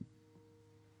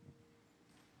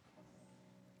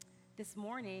This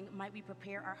morning, might we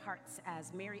prepare our hearts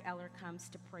as Mary Eller comes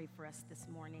to pray for us this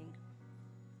morning.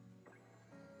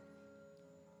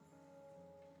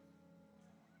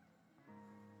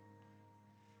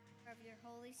 Of your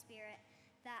Holy Spirit,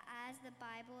 that as the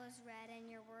Bible is read and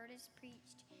your word is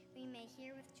preached, we may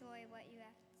hear with joy what you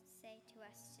have to say to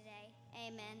us today.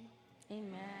 Amen.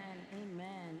 Amen,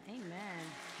 amen, amen.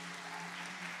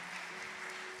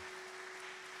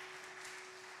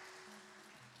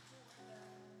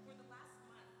 For the last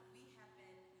month, we have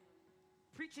been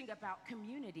preaching about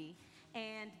community,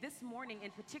 and this morning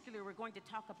in particular, we're going to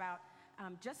talk about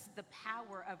just the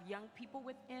power of young people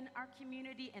within our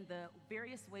community and the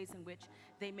various ways in which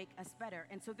they make us better.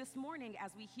 And so this morning,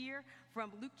 as we hear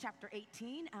from Luke chapter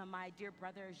 18, my dear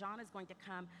brother Jean is going to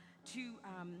come to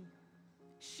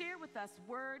share with us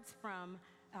words from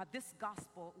this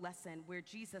gospel lesson where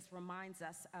Jesus reminds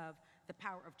us of the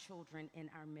power of children in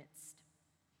our midst.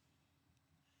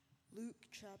 Luke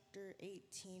chapter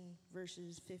 18,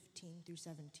 verses 15 through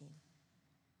 17.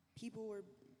 People were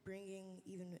bringing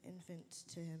even infants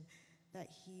to him, that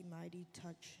he might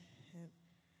touch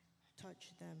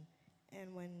them.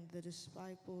 And when the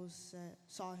disciples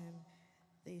saw him,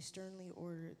 they sternly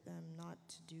ordered them not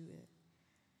to do it.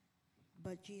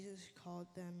 But Jesus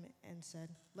called them and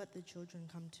said, "Let the children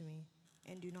come to me,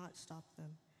 and do not stop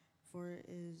them, for it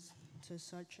is to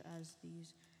such as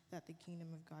these that the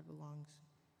kingdom of God belongs.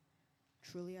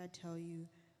 Truly I tell you,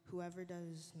 whoever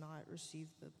does not receive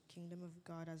the kingdom of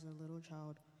God as a little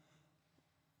child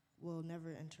will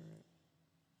never enter it."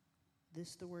 This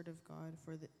is the word of God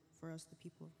for us, the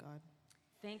people of God.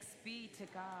 Thanks be to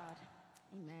God.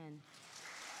 Amen.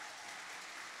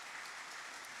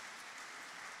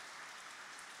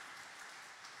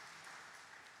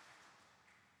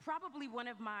 Probably one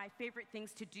of my favorite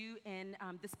things to do in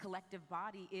this collective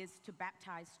body is to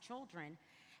baptize children.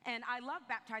 And I love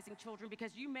baptizing children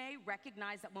because you may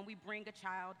recognize that when we bring a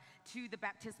child to the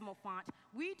baptismal font,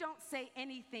 we don't say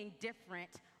anything different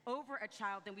over a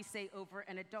child than we say over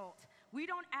an adult. We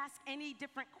don't ask any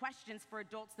different questions for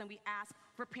adults than we ask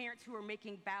for parents who are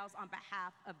making vows on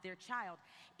behalf of their child.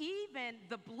 Even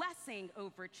the blessing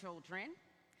over children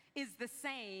is the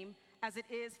same as it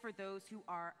is for those who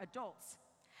are adults.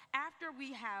 After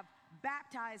we have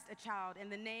baptized a child in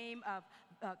the name of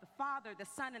the Father, the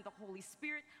Son, and the Holy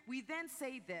Spirit, we then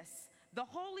say this: "The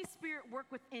Holy Spirit work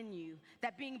within you,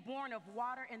 that being born of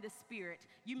water and the Spirit,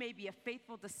 you may be a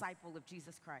faithful disciple of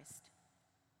Jesus Christ."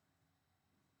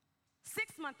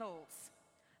 6-month-olds,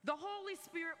 the Holy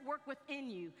Spirit work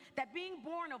within you, that being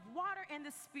born of water and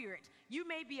the Spirit, you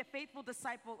may be a faithful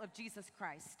disciple of Jesus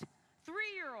Christ.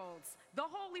 3-year-olds, the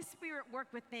Holy Spirit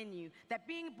work within you, that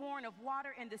being born of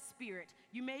water and the Spirit,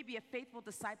 you may be a faithful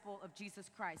disciple of Jesus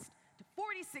Christ. To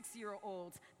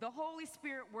 46-year-olds, the Holy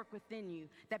Spirit work within you,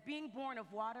 that being born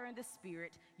of water and the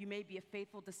Spirit, you may be a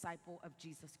faithful disciple of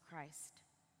Jesus Christ.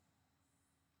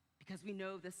 Because we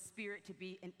know the Spirit to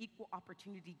be an equal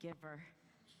opportunity giver.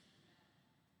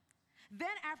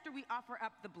 Then after we offer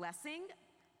up the blessing,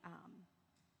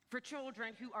 for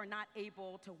children who are not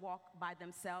able to walk by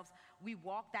themselves, we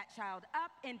walk that child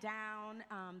up and down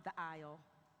the aisle.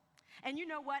 And you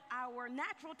know what? Our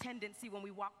natural tendency when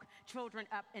we walk children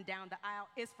up and down the aisle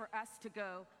is for us to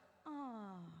go,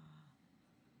 "Oh,"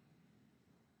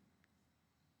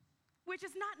 which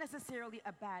is not necessarily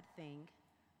a bad thing.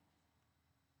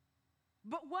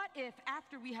 But what if,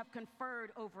 after we have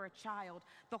conferred over a child,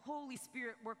 the Holy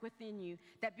Spirit work within you,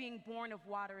 that being born of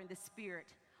water and the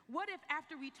Spirit? What if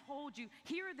after we told you,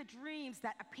 here are the dreams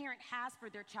that a parent has for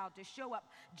their child to show up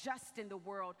just in the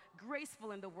world,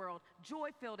 graceful in the world,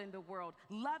 joy-filled in the world,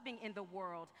 loving in the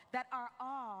world, that our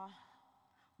awe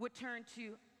would turn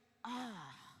to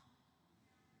ah.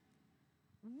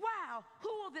 Wow, who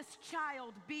will this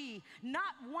child be?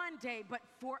 Not one day, but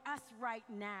for us right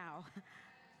now.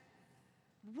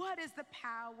 What is the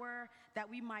power that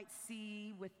we might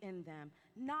see within them?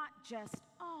 Not just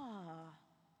awe,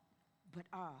 but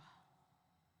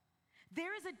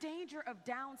there is a danger of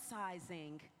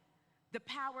downsizing the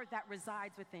power that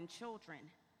resides within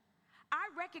children. I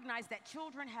recognize that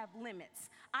children have limits.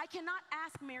 I cannot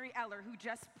ask Mary Eller, who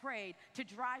just prayed, to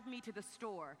drive me to the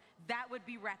store. That would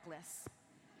be reckless.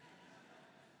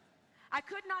 I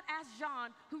could not ask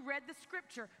Jean, who read the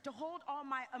scripture, to hold all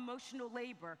my emotional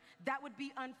labor. That would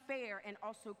be unfair and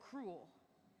also cruel.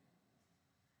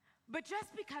 But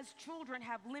just because children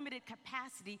have limited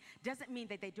capacity doesn't mean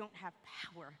that they don't have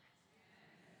power.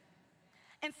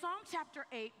 In Psalm chapter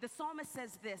 8, the psalmist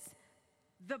says this: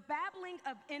 "The babbling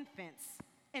of infants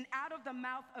and out of the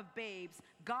mouth of babes,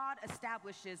 God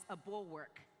establishes a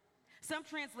bulwark." Some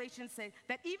translations say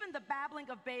that even the babbling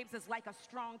of babes is like a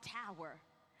strong tower.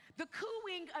 The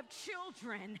cooing of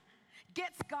children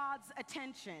gets God's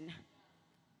attention.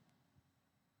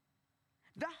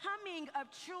 The humming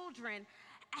of children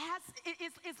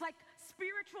is like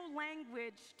spiritual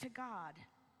language to God.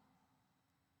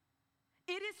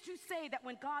 It is to say that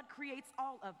when God creates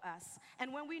all of us,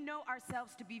 and when we know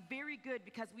ourselves to be very good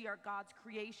because we are God's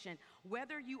creation,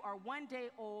 whether you are one day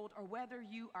old or whether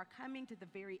you are coming to the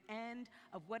very end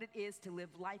of what it is to live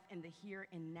life in the here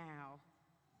and now,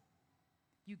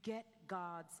 you get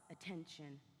God's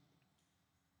attention.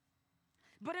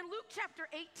 But in Luke chapter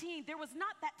 18, there was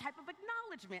not that type of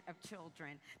acknowledgement of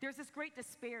children. There's this great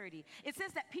disparity. It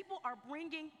says that people are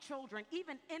bringing children,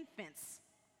 even infants,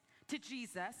 to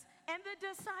Jesus, and the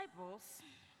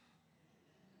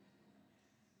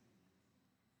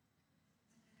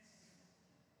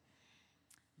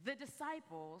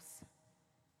disciples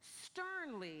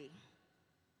sternly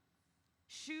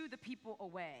shoo the people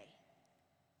away,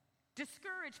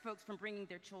 discourage folks from bringing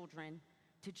their children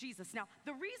to Jesus. Now,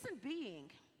 the reason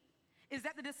being is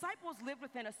that the disciples lived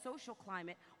within a social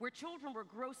climate where children were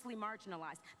grossly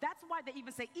marginalized. That's why they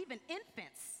even say even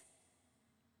infants.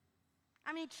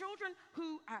 I mean, children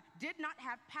who did not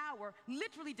have power,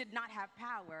 literally did not have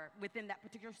power within that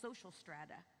particular social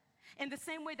strata. In the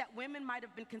same way that women might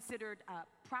have been considered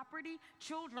property,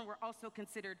 children were also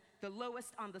considered the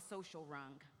lowest on the social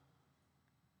rung.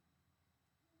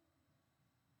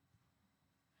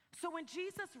 So when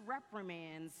Jesus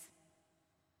reprimands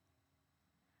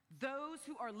those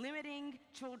who are limiting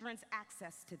children's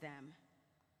access to them,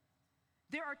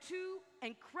 there are two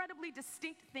incredibly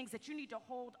distinct things that you need to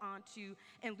hold on to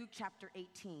in Luke chapter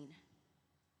 18.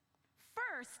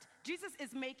 First, Jesus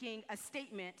is making a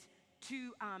statement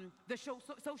to the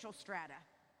social strata.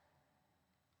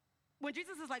 When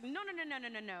Jesus is like, no,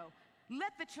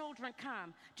 let the children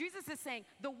come. Jesus is saying,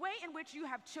 the way in which you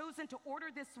have chosen to order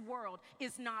this world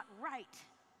is not right.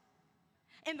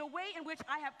 In the way in which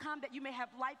I have come that you may have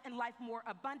life and life more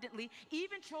abundantly,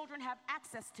 even children have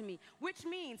access to me, which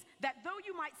means that though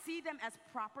you might see them as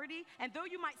property and though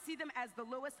you might see them as the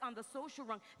lowest on the social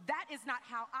rung, that is not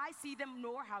how I see them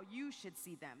nor how you should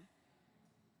see them.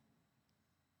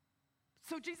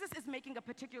 So Jesus is making a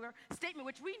particular statement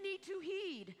which we need to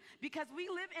heed because we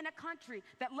live in a country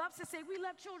that loves to say we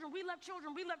love children, we love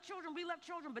children, we love children, we love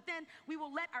children, but then we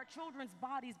will let our children's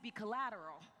bodies be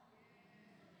collateral.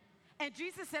 And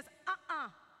Jesus says,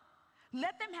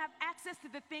 let them have access to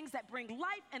the things that bring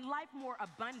life and life more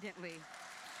abundantly.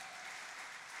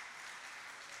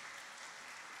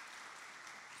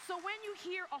 So when you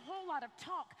hear a whole lot of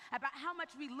talk about how much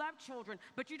we love children,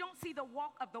 but you don't see the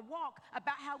walk of the walk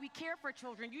about how we care for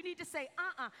children, you need to say,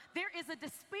 there is a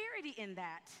disparity in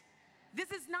that. This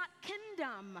is not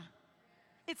kingdom.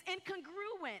 It's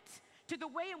incongruent to the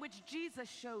way in which Jesus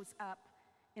shows up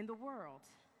in the world.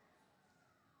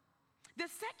 The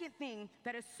second thing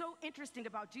that is so interesting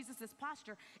about Jesus'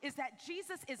 posture is that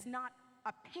Jesus is not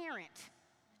a parent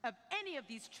of any of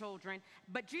these children,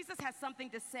 but Jesus has something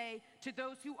to say to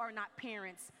those who are not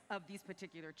parents of these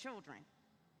particular children.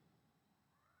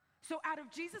 So out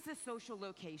of Jesus' social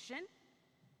location,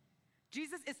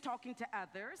 Jesus is talking to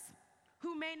others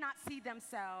who may not see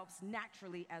themselves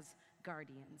naturally as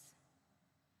guardians.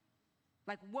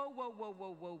 Like, whoa.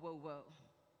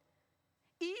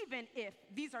 Even if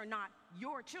these are not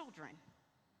your children,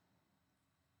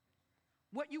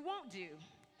 what you won't do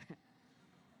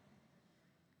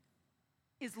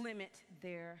is limit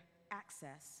their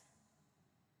access.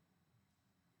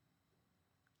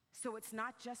 So it's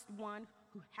not just one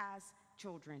who has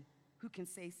children who can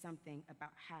say something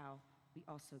about how we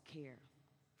also care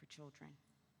for children,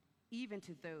 even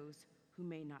to those who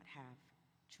may not have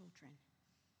children.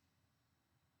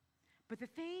 But the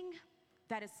thing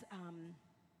that is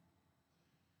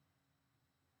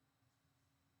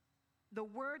the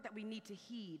word that we need to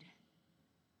heed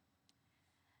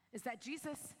is that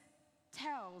Jesus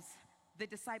tells the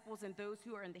disciples and those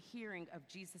who are in the hearing of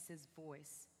Jesus'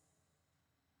 voice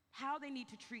how they need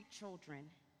to treat children.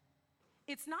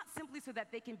 It's not simply so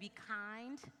that they can be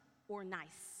kind or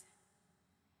nice.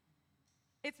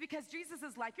 It's because Jesus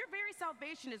is like, your very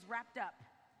salvation is wrapped up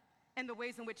in the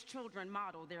ways in which children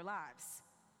model their lives.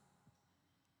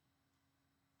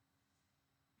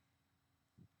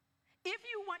 If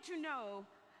you want to know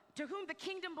to whom the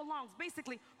kingdom belongs,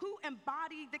 basically who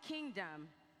embody the kingdom,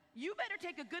 you better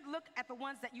take a good look at the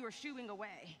ones that you are shooing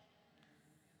away.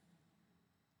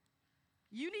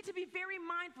 You need to be very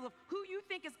mindful of who you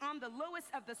think is on the lowest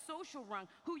of the social rung,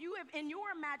 who you have in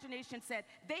your imagination said,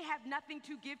 they have nothing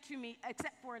to give to me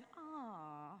except for an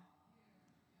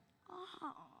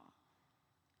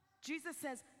Jesus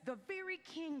says the very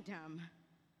kingdom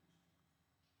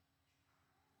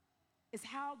is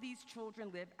how these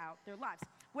children live out their lives.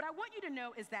 What I want you to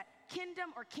know is that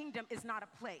kingdom is not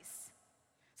a place.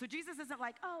 So Jesus isn't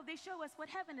like, oh, they show us what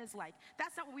heaven is like.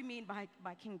 That's not what we mean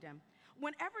by kingdom.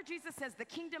 Whenever Jesus says the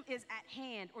kingdom is at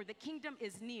hand or the kingdom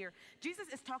is near, Jesus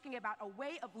is talking about a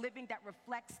way of living that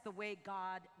reflects the way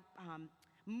God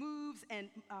moves and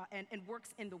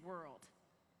works in the world.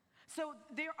 So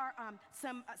there are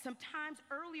some times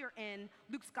earlier in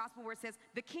Luke's gospel where it says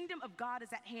the kingdom of God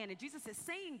is at hand, and Jesus is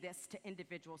saying this to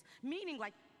individuals, meaning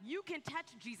like you can touch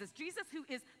Jesus, who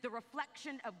is the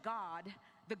reflection of God,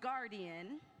 the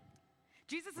guardian.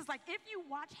 Jesus is like, if you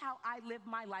watch how I live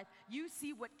my life, you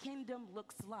see what kingdom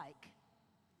looks like.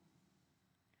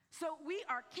 So we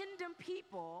are kingdom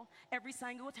people every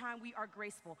single time we are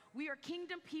graceful. We are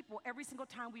kingdom people every single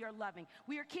time we are loving.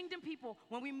 We are kingdom people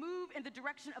when we move in the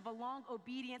direction of a long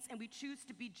obedience and we choose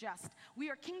to be just. We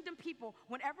are kingdom people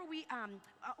whenever we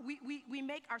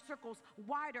make our circles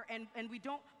wider and we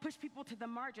don't push people to the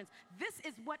margins. This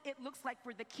is what it looks like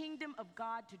for the kingdom of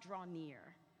God to draw near.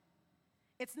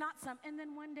 It's not and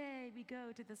then one day we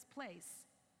go to this place.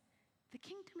 The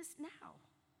kingdom is now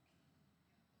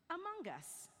among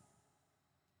us.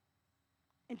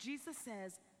 And Jesus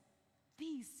says,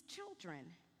 these children,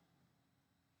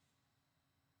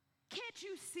 can't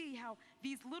you see how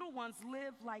these little ones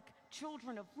live like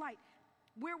children of light?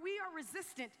 Where we are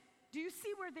resistant, do you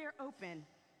see where they're open?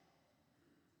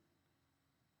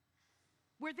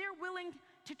 Where they're willing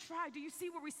to try, do you see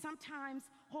where we sometimes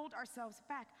hold ourselves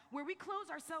back? Where we close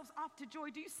ourselves off to joy,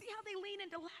 do you see how they lean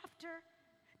into laughter?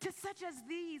 To such as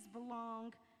these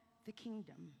belong the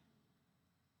kingdom.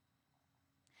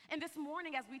 And this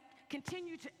morning, as we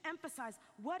continue to emphasize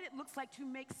what it looks like to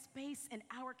make space in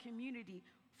our community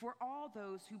for all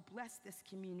those who bless this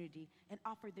community and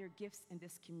offer their gifts in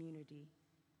this community,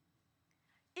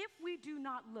 if we do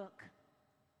not look,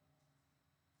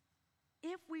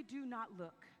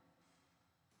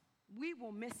 we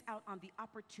will miss out on the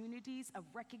opportunities of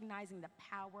recognizing the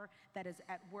power that is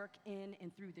at work in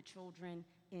and through the children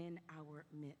in our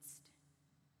midst.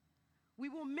 We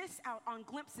will miss out on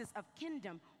glimpses of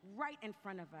kingdom right in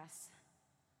front of us.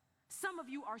 Some of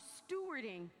you are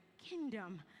stewarding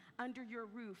kingdom under your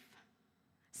roof.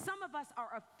 Some of us are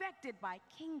affected by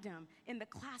kingdom in the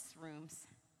classrooms,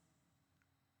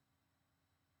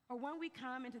 or when we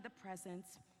come into the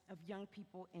presence of young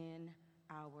people in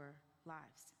our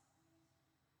lives.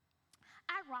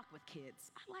 I rock with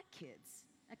kids. I like kids,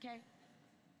 okay?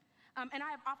 And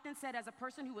I have often said, as a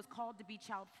person who was called to be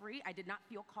child-free, I did not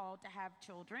feel called to have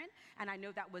children, and I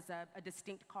know that was a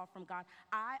distinct call from God.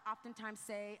 I oftentimes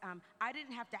say, I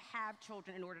didn't have to have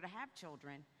children in order to have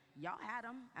children. Y'all had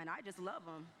them, and I just love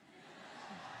them.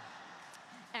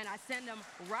 And I send them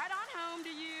right on home to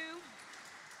you,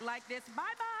 like this,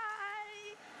 bye-bye.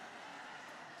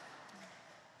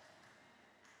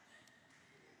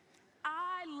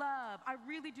 I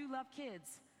really do love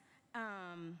kids.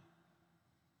 And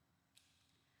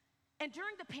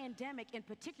during the pandemic in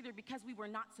particular, because we were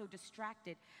not so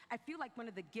distracted, I feel like one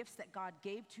of the gifts that God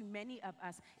gave to many of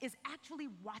us is actually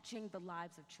watching the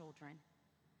lives of children.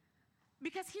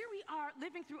 Because here we are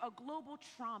living through a global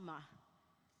trauma.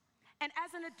 And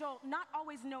as an adult, not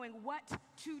always knowing what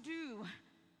to do.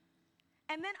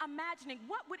 And then imagining,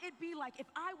 what would it be like if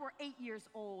I were 8 years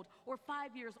old, or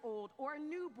 5 years old, or a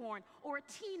newborn, or a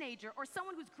teenager, or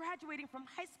someone who's graduating from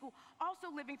high school, also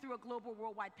living through a global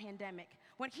worldwide pandemic?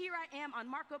 When here I am on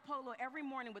Marco Polo every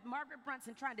morning with Margaret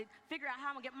Brunson trying to figure out how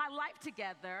I'm gonna get my life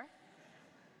together.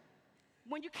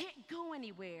 When you can't go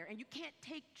anywhere and you can't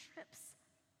take trips.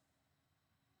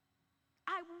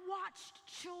 I watched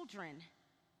children.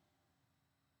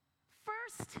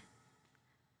 First,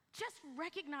 just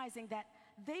recognizing that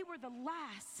they were the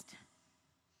last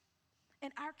in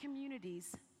our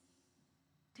communities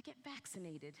to get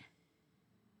vaccinated.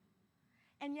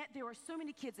 And yet there are so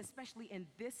many kids, especially in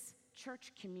this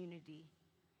church community,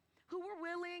 who were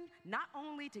willing not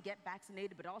only to get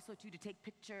vaccinated, but also to take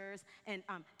pictures and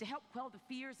to help quell the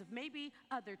fears of maybe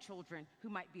other children who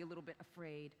might be a little bit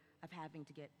afraid of having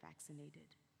to get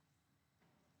vaccinated.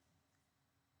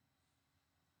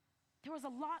 There was a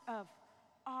lot of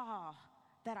awe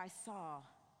that I saw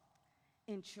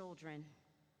in children.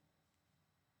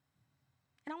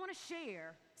 And I want to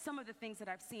share some of the things that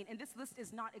I've seen. And this list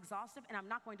is not exhaustive, and I'm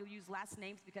not going to use last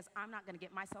names because I'm not going to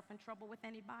get myself in trouble with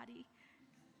anybody.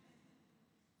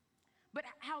 But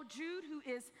how Jude, who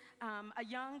is a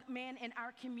young man in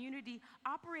our community,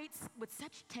 operates with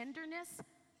such tenderness,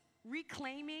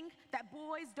 reclaiming that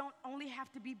boys don't only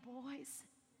have to be boys.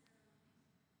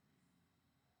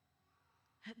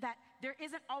 that there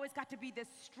isn't always got to be this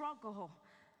struggle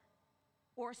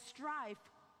or strife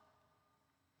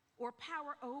or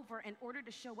power over in order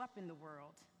to show up in the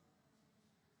world.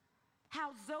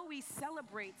 How Zoe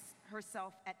celebrates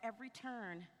herself at every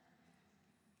turn,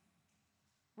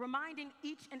 reminding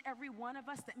each and every one of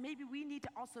us that maybe we need to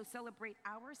also celebrate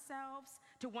ourselves,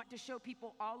 to want to show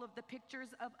people all of the pictures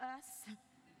of us.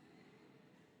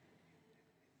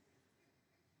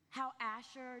 How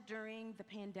Asher, during the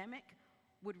pandemic,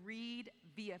 would read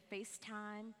via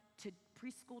FaceTime to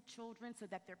preschool children so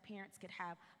that their parents could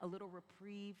have a little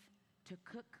reprieve to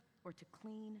cook or to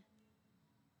clean.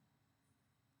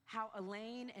 How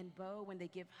Elaine and Bo, when they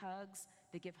give hugs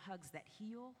that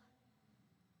heal.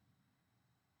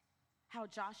 How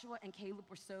Joshua and Caleb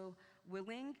were so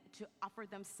willing to offer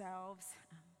themselves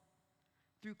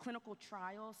through clinical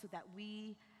trials so that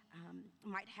we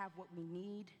might have what we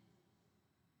need.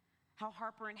 How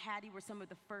Harper and Hattie were some of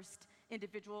the first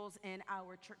individuals in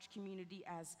our church community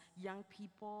as young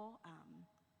people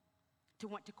to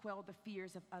want to quell the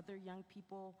fears of other young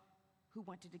people who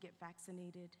wanted to get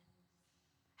vaccinated.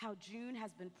 How June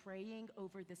has been praying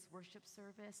over this worship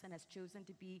service and has chosen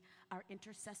to be our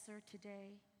intercessor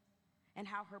today, and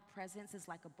how her presence is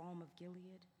like a balm of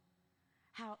Gilead.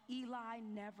 How Eli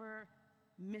never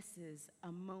misses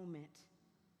a moment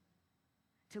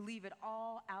to leave it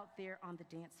all out there on the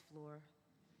dance floor.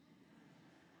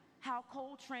 How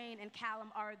Coltrane and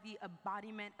Callum are the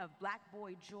embodiment of Black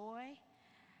boy joy,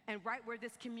 and right where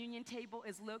this communion table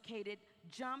is located,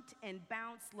 jumped and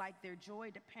bounced like their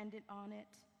joy depended on it.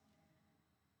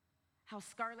 How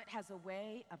Scarlett has a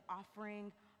way of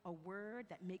offering a word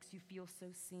that makes you feel so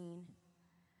seen.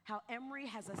 How Emery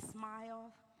has a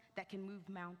smile that can move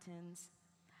mountains.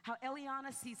 How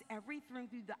Eliana sees everything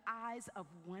through the eyes of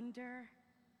wonder.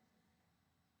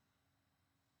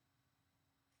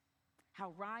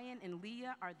 How Ryan and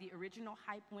Leah are the original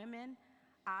hype women.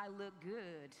 I look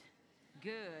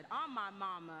good on my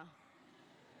mama.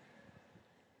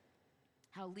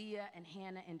 How Leah and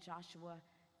Hannah and Joshua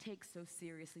take so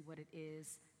seriously what it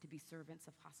is to be servants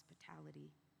of hospitality.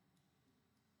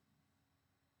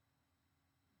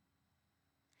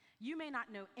 You may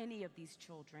not know any of these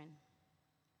children,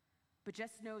 but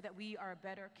just know that we are a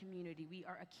better community. We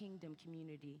are a kingdom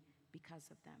community because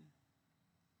of them.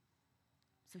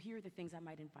 So here are the things I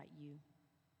might invite you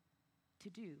to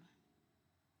do.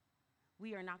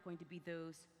 We are not going to be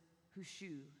those who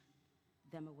shoo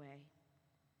them away,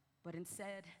 but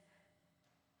instead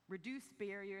reduce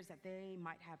barriers that they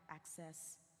might have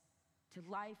access to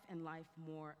life and life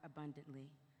more abundantly,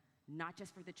 not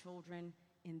just for the children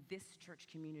in this church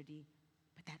community,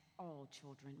 but that all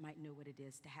children might know what it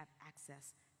is to have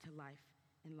access to life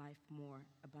and life more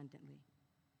abundantly.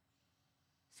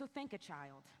 So thank a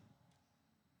child.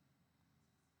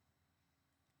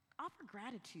 Offer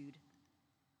gratitude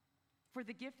for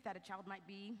the gift that a child might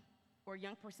be or a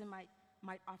young person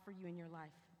might offer you in your life.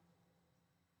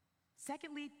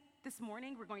 Secondly, this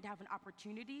morning we're going to have an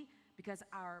opportunity because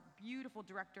our beautiful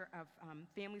director of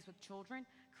families with children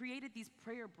created these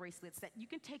prayer bracelets that you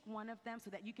can take one of them so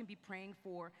that you can be praying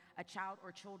for a child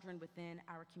or children within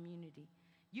our community.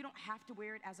 You don't have to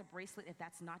wear it as a bracelet if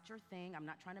that's not your thing. I'm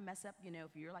not trying to mess up,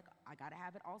 if you're like, I gotta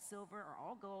have it all silver or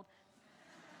all gold.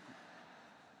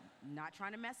 Not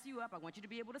trying to mess you up. I want you to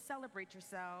be able to celebrate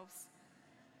yourselves.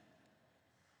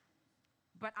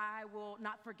 But I will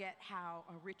not forget how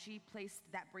Richie placed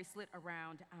that bracelet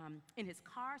around in his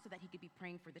car so that he could be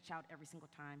praying for the child every single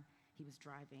time he was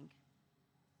driving.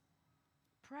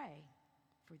 Pray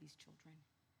for these children.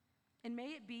 And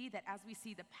may it be that as we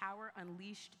see the power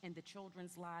unleashed in the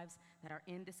children's lives that are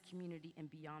in this community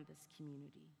and beyond this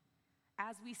community,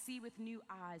 as we see with new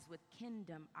eyes, with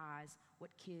kingdom eyes, what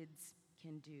kids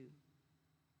can do,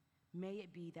 may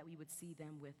it be that we would see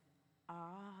them with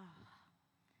awe,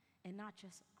 and not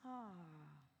just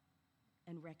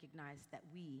and recognize that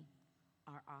we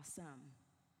are awesome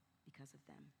because of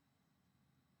them.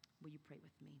 Will you pray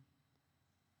with me?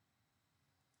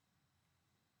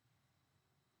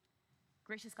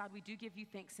 Gracious God, we do give you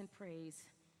thanks and praise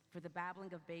for the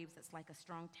babbling of babes that's like a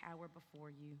strong tower before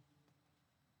you.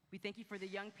 We thank you for the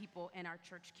young people in our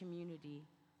church community,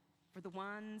 for the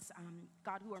ones,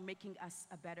 God, who are making us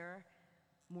a better,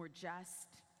 more just,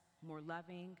 more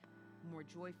loving, more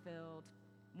joy-filled,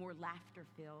 more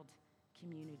laughter-filled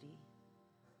community,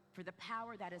 for the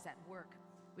power that is at work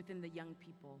within the young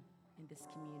people in this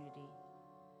community,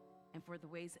 and for the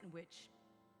ways in which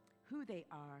who they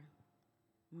are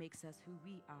makes us who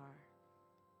we are,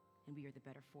 and we are the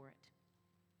better for it.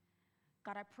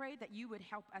 God, I pray that you would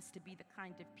help us to be the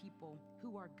kind of people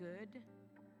who are good,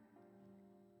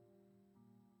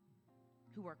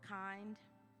 who are kind,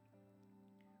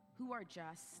 who are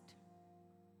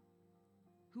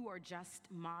just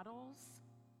models,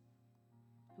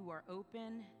 who are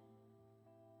open,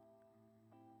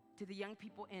 to the young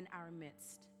people in our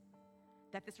midst,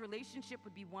 that this relationship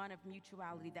would be one of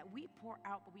mutuality, that we pour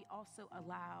out, but we also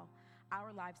allow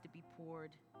our lives to be poured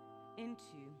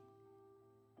into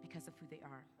because of who they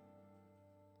are.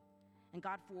 And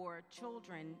God, for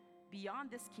children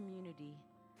beyond this community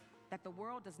that the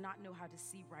world does not know how to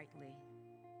see rightly,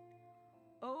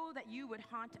 oh, that you would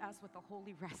haunt us with a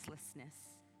holy restlessness.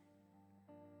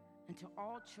 And to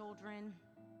all children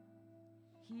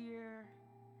here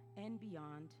and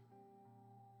beyond,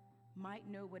 might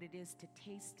know what it is to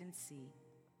taste and see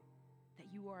that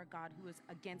you are a God who is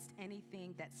against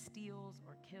anything that steals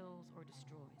or kills or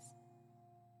destroys.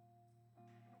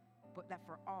 But that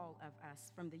for all of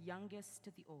us, from the youngest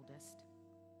to the oldest,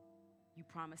 you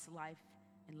promise life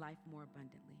and life more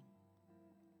abundantly.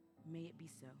 May it be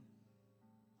so.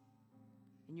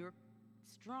 In your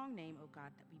strong name, O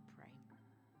God, that we pray.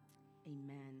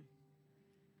 Amen.